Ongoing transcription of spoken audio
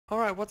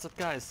Alright, what's up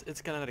guys?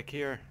 It's Kinetic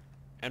here,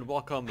 and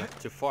welcome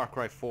to Far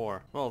Cry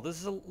 4. Well, this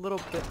is a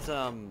little bit,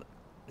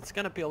 it's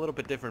gonna be a little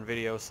bit different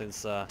video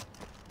since, I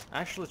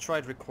actually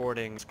tried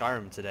recording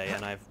Skyrim today,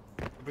 and I've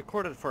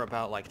recorded for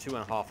about like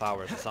 2.5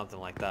 hours or something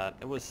like that.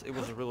 It was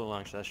a really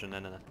long session,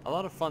 and a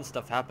lot of fun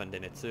stuff happened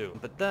in it too.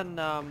 But then,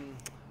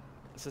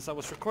 since I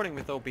was recording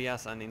with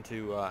OBS and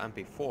into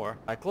MP4,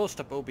 I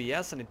closed up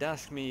OBS and it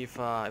asked me if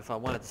I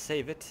wanted to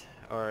save it,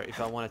 or if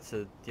I wanted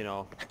to, you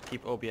know,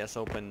 keep OBS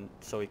open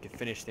so it could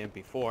finish the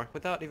MP4.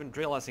 Without even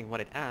realizing what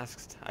it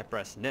asked, I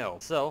pressed no.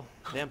 So,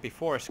 the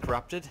MP4 is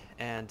corrupted,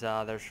 and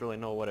there's really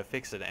no way to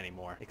fix it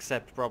anymore.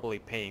 Except probably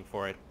paying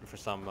for it for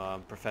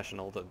some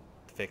professional to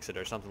fix it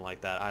or something like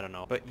that, I don't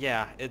know. But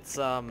yeah, it's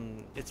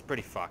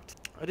pretty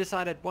fucked. I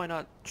decided why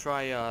not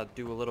try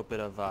do a little bit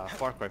of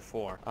Far Cry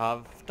 4.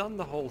 I've done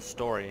the whole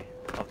story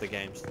of the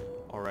games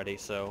already,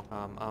 so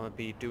I'm gonna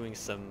be doing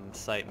some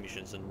side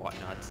missions and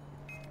whatnot.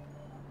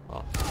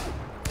 Well.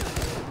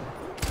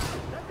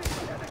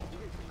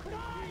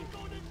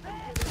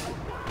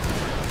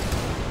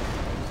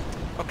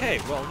 Okay,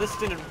 well this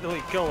didn't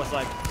really go as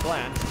I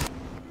planned.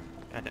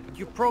 And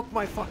you broke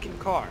my fucking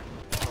car.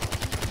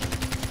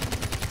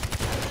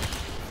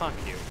 Fuck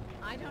you.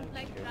 I don't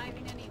like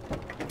driving anyway.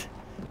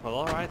 Well,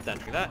 alright then.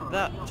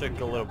 That took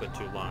a little bit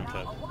too long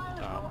to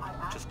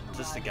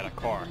just to get a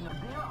car.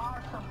 There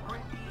are some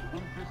pretty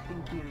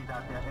interesting theories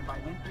out there, and by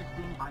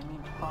interesting I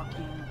mean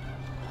fucking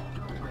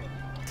stupid.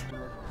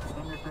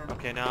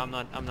 Okay, no, I'm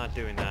not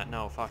doing that.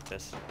 No, fuck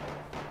this.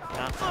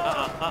 No,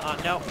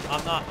 no,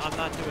 I'm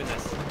not doing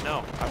this.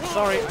 No, I'm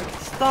sorry.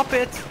 Stop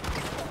it!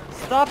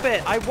 Stop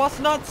it! I was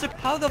not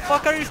How the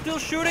fuck are you still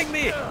shooting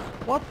me?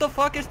 What the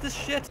fuck is this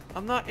shit?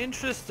 I'm not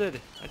interested.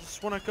 I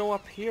just want to go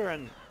up here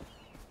and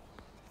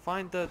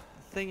find the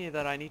thingy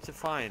that I need to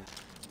find.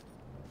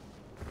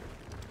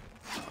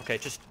 Okay,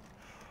 just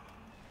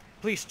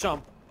please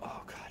jump.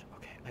 Oh god.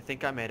 Okay, I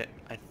think I made it.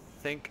 I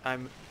think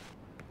I'm.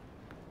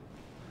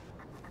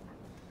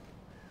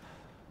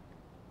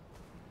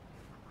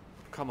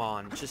 Come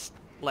on, just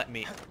let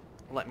me.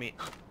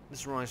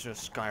 This reminds me of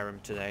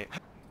Skyrim today.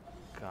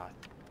 God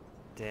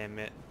damn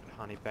it,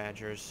 honey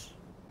badgers.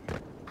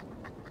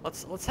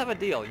 Let's have a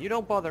deal. You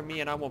don't bother me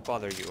and I won't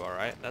bother you,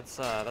 alright? That's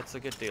a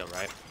good deal,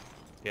 right?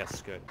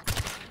 Yes, good.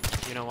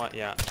 You know what?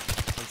 Yeah.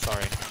 I'm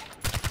sorry.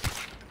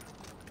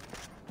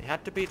 It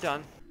had to be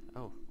done.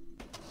 Oh.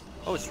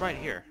 Oh, it's right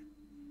here.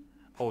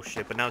 Oh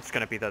shit, but now it's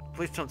gonna be the...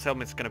 Please don't tell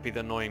me it's gonna be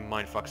the annoying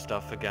mindfuck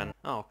stuff again.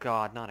 Oh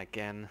god, not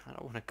again. I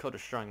don't want to go to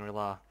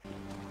Shangri-La.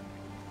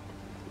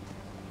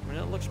 I mean,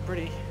 it looks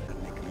pretty.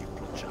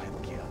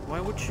 Why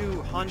would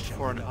you hunt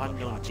for an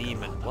unknown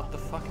demon? What the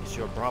fuck is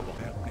your problem?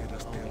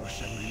 Holy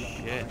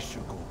shit.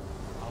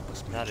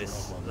 That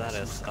is,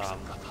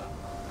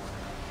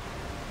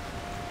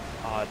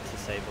 odd to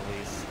say the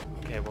least.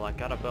 Okay, well I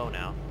got a bow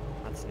now.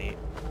 That's neat.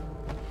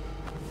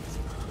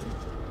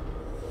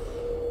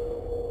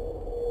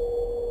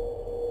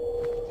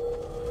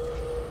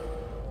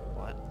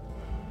 What?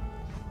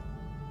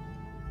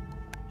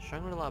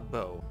 Shangri-La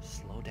bow.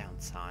 Slow down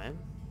time?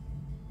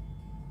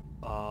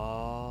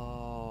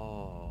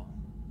 Oh.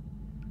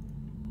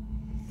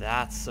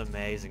 That's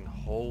amazing.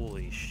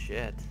 Holy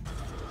shit.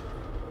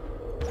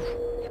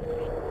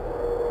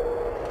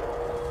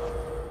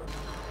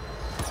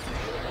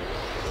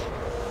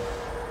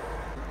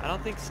 I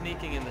don't think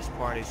sneaking in this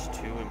part is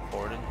too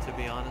important, to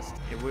be honest.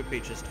 It would be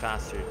just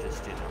faster to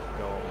just, you know,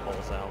 go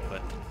balls out,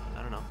 but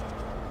I don't know.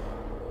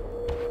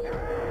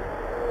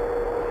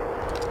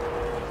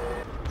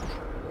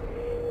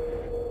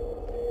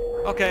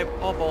 Okay,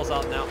 all balls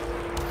out now.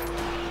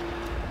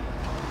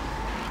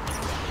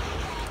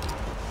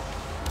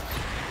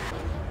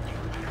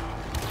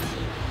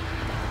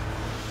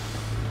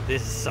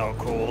 This is so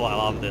cool, I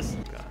love this.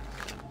 God.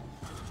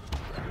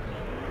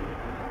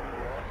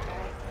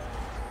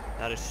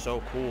 That is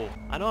so cool.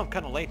 I know I'm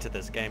kind of late to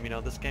this game, you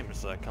know, this game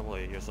is a couple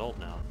of years old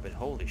now, but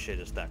holy shit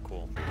is that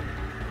cool.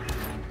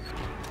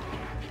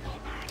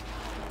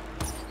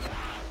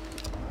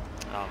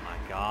 Oh my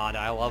god,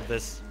 I love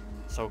this.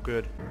 So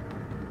good.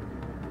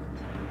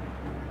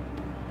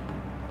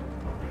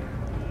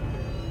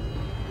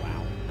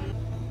 Wow.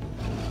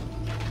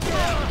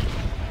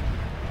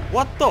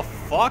 What the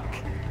fuck?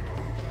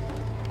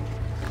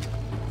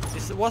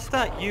 Was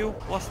that you?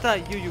 Was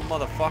that you, you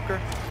motherfucker?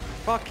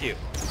 Fuck you.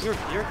 You're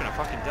gonna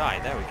fucking die.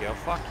 There we go.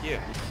 Fuck you.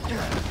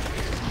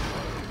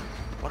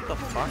 What the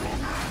fuck?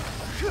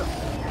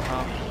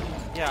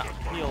 Yeah,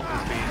 heal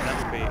would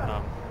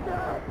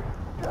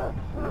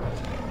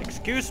be,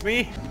 excuse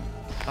me?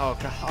 Oh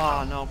god,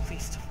 oh no,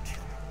 please don't do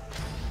that.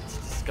 It's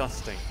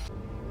disgusting.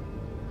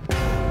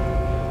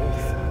 Oh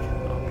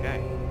fuck, okay.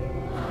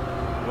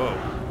 Whoa.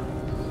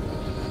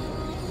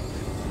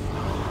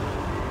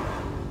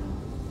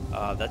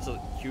 That's a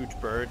huge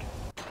bird.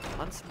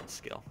 Huntsman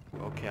skill.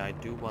 Okay, I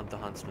do want the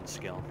huntsman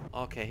skill.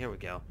 Okay, here we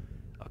go.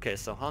 Okay,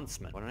 so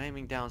huntsman. When I'm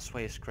aiming down,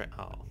 sways crit.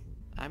 Oh.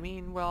 I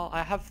mean, well,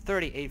 I have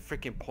 38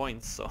 freaking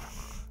points, so...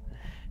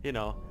 you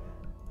know,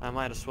 I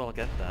might as well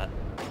get that.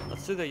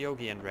 Let's do the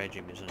Yogi and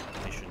Reggie mission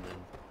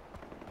then.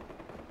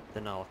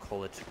 then I'll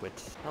call it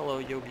quits. Hello,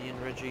 Yogi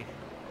and Reggie.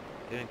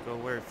 Didn't go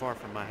very far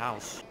from my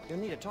house. You'll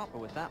need a topper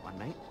with that one,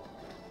 mate.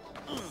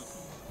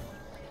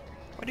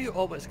 Why do you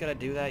always gotta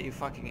do that, you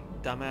fucking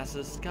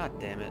dumbasses? God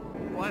damn it.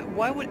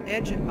 Why would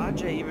Edge and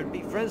Ajay even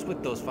be friends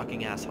with those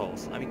fucking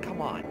assholes? I mean,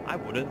 come on. I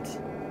wouldn't.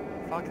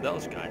 Fuck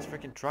those guys.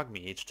 Freaking drug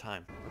me each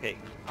time. Okay,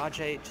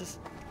 Ajay, just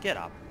get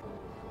up.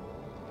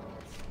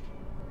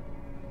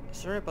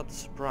 Sorry about the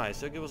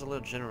surprise. Yogi was a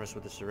little generous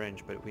with the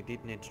syringe, but we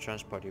did need to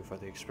transport you for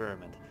the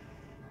experiment.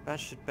 Bat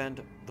should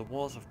bend the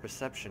walls of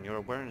perception. Your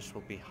awareness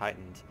will be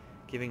heightened,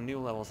 giving new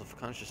levels of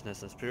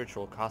consciousness and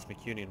spiritual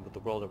cosmic union with the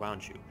world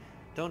around you.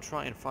 Don't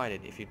try and fight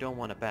it if you don't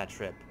want a bad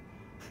trip.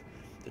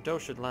 The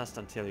dose should last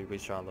until you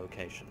reach our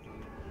location.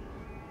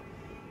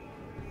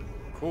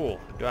 Cool.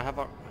 Do I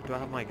have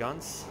my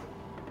guns?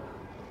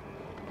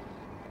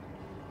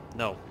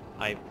 No,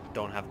 I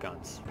don't have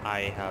guns.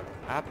 I have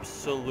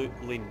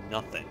absolutely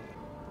nothing.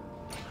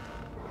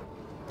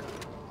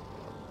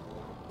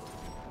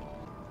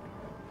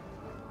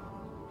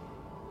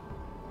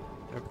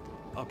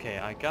 Okay,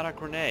 I got a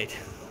grenade.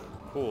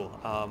 Cool.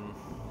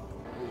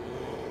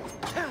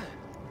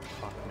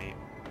 Fuck me.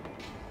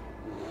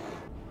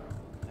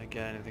 I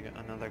get anything?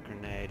 Another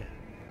grenade.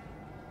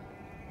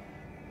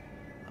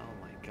 Oh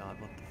my god,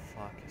 what the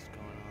fuck is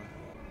going on?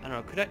 I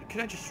don't know,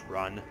 could I just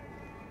run?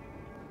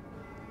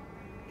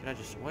 Can I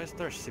just... Why is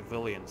there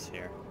civilians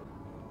here?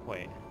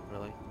 Wait,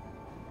 really?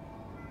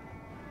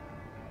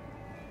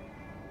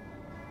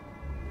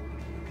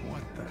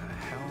 What the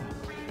hell?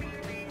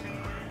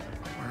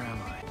 Where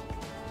am I?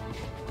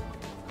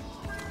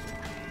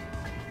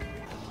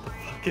 What the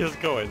fuck is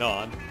going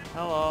on?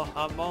 Hello,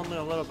 I'm only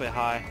a little bit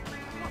high.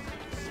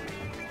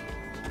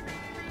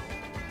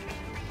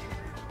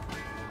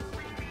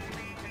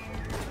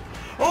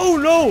 Oh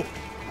no!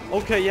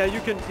 Okay, yeah,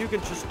 you can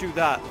just do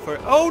that for...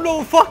 Oh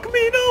no, fuck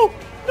me, no!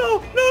 No,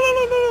 no, no,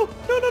 no, no,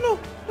 no, no, no,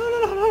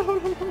 no, no, no,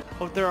 no, no.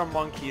 Oh, there are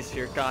monkeys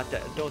here. God,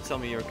 don't tell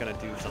me you're gonna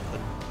do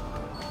something.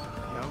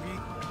 Yogi?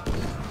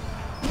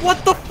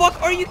 What the fuck?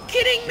 Are you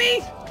kidding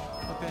me?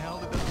 What the hell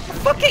did this do?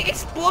 Fucking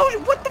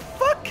explosion! What the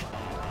fuck?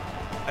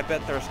 I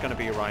bet there's gonna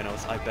be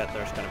rhinos. I bet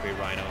there's gonna be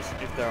rhinos.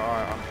 If there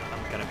are,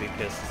 I'm gonna be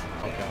pissed.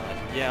 Oh god.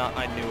 Yeah,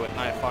 I knew it.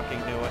 I fucking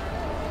knew it.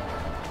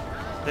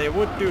 They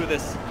would do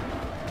this.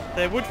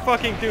 They would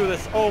fucking do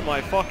this. Oh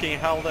my fucking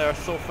hell, they are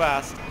so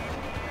fast.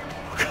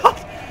 Oh god.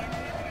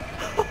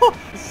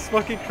 This is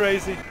fucking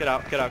crazy. Get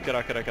out, get out, get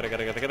out, get out, get out,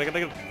 get out, get out,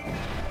 get out.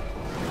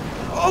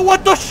 Oh,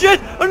 what the shit?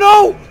 Oh,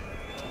 no!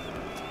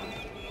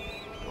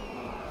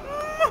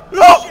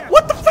 No!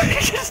 What the fuck?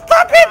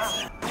 Stop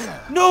it!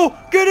 No!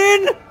 Get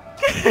in!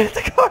 Get in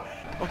the car!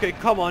 Okay,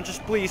 come on,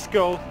 just please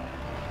go.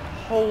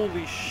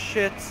 Holy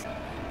shit.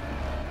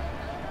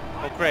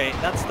 Oh, great.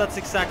 That's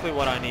exactly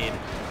what I need.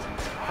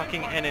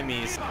 Fucking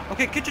enemies.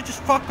 Okay, could you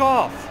just fuck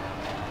off?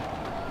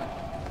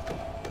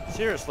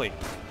 Seriously.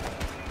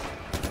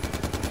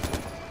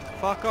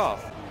 Fuck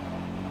off.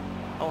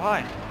 Oh,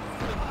 hi.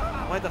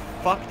 Why the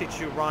fuck did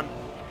you run?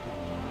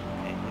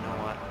 Hey, you know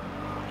what?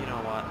 You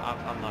know what?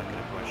 I'm not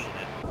gonna question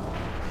it.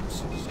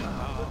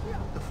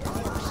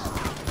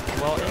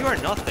 Well, you are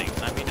nothing.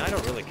 I mean, I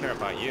don't really care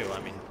about you. I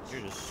mean,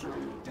 you're just...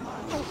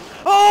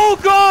 Oh,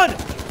 God!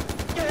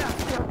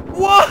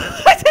 What?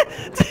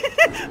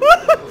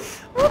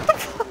 What the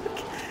fuck?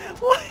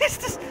 What is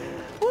this?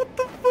 What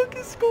the fuck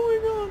is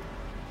going on?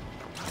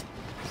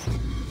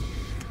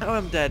 Oh,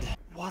 I'm dead.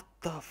 What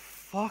the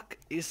fuck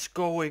is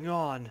going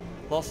on?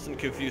 Lost and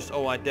confused.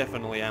 Oh, I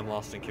definitely am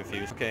lost and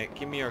confused. Okay,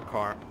 give me your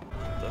car.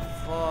 What the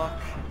fuck?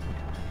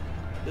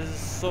 This is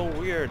so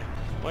weird.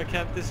 Why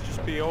can't this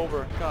just be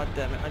over? God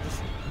damn it, I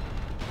just...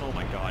 Oh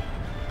my god.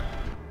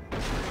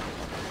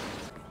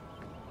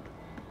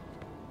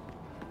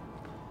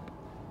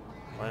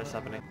 What is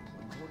happening?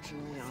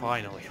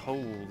 Finally,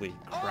 holy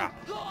crap.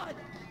 Oh god!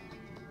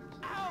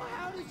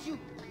 How did you...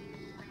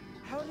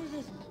 How did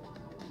it...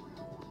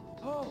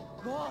 Oh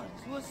god,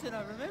 it's worse than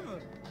I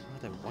remember.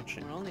 What am I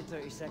watching? We're only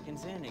 30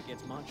 seconds in, it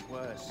gets much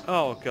worse.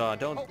 Oh god,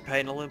 don't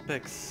paint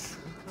Olympics.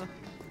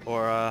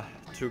 Or,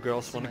 2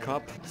 girls, 1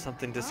 cup.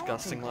 Something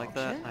disgusting like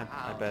that,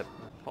 I bet.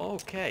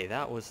 Okay,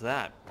 that was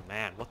that.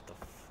 Man, what the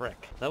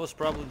frick. That was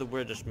probably the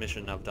weirdest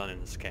mission I've done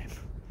in this game.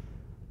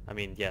 I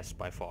mean, yes,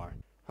 by far.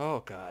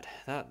 Oh god,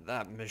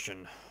 that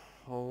mission.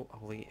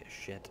 Holy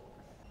shit.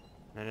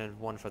 And then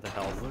 1 for the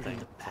health thing.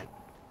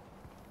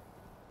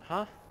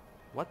 Huh?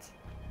 What?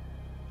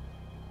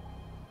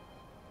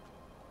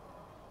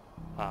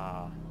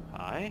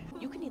 Hi?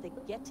 You can either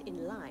get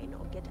in line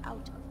or get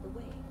out of the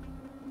way.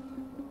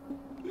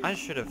 I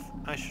should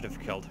have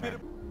killed her.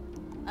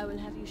 I will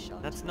have you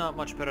shot. That's not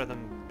much better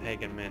than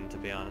Pagan Min, to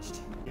be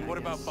honest. Yeah, what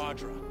about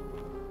Bhadra?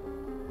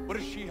 What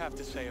does she have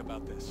to say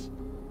about this?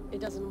 It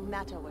doesn't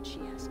matter what she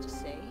has to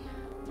say.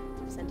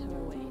 Send her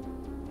away.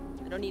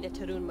 I don't need a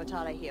Tarun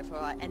Matara here for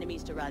our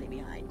enemies to rally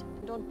behind.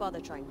 Don't bother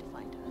trying to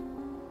find her.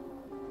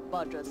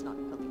 Bhadra's not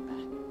coming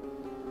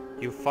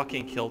back. You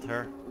fucking killed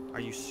her? Are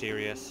you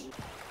serious?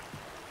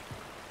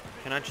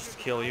 Can I just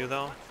kill you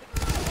though?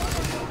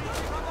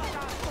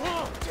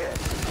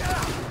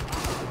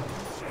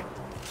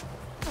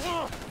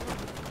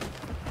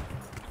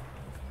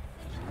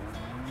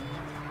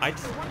 I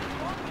just... Do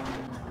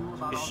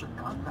about Is all she- the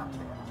guns out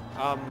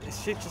there.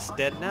 Is she just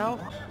dead now?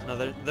 No,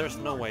 there's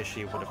no way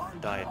she would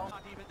have died.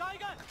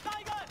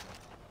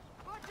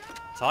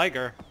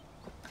 Tiger?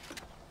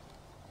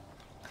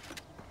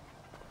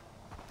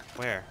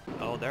 Where?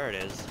 Oh, there it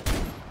is.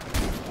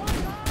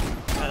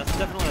 Yeah, that's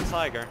definitely a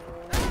tiger.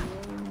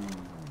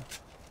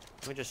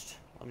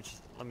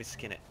 Let me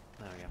skin it.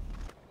 There we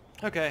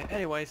go. Okay,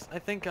 anyways, I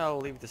think I'll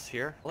leave this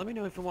here. Let me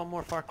know if you want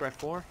more Far Cry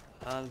 4.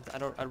 I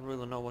don't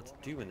really know what to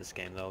do in this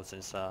game though,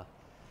 since I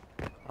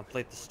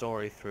played the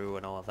story through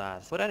and all of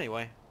that. But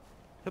anyway,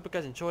 hope you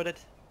guys enjoyed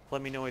it.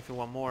 Let me know if you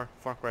want more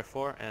Far Cry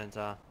 4, and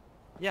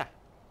yeah,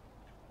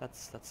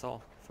 that's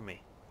all for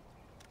me.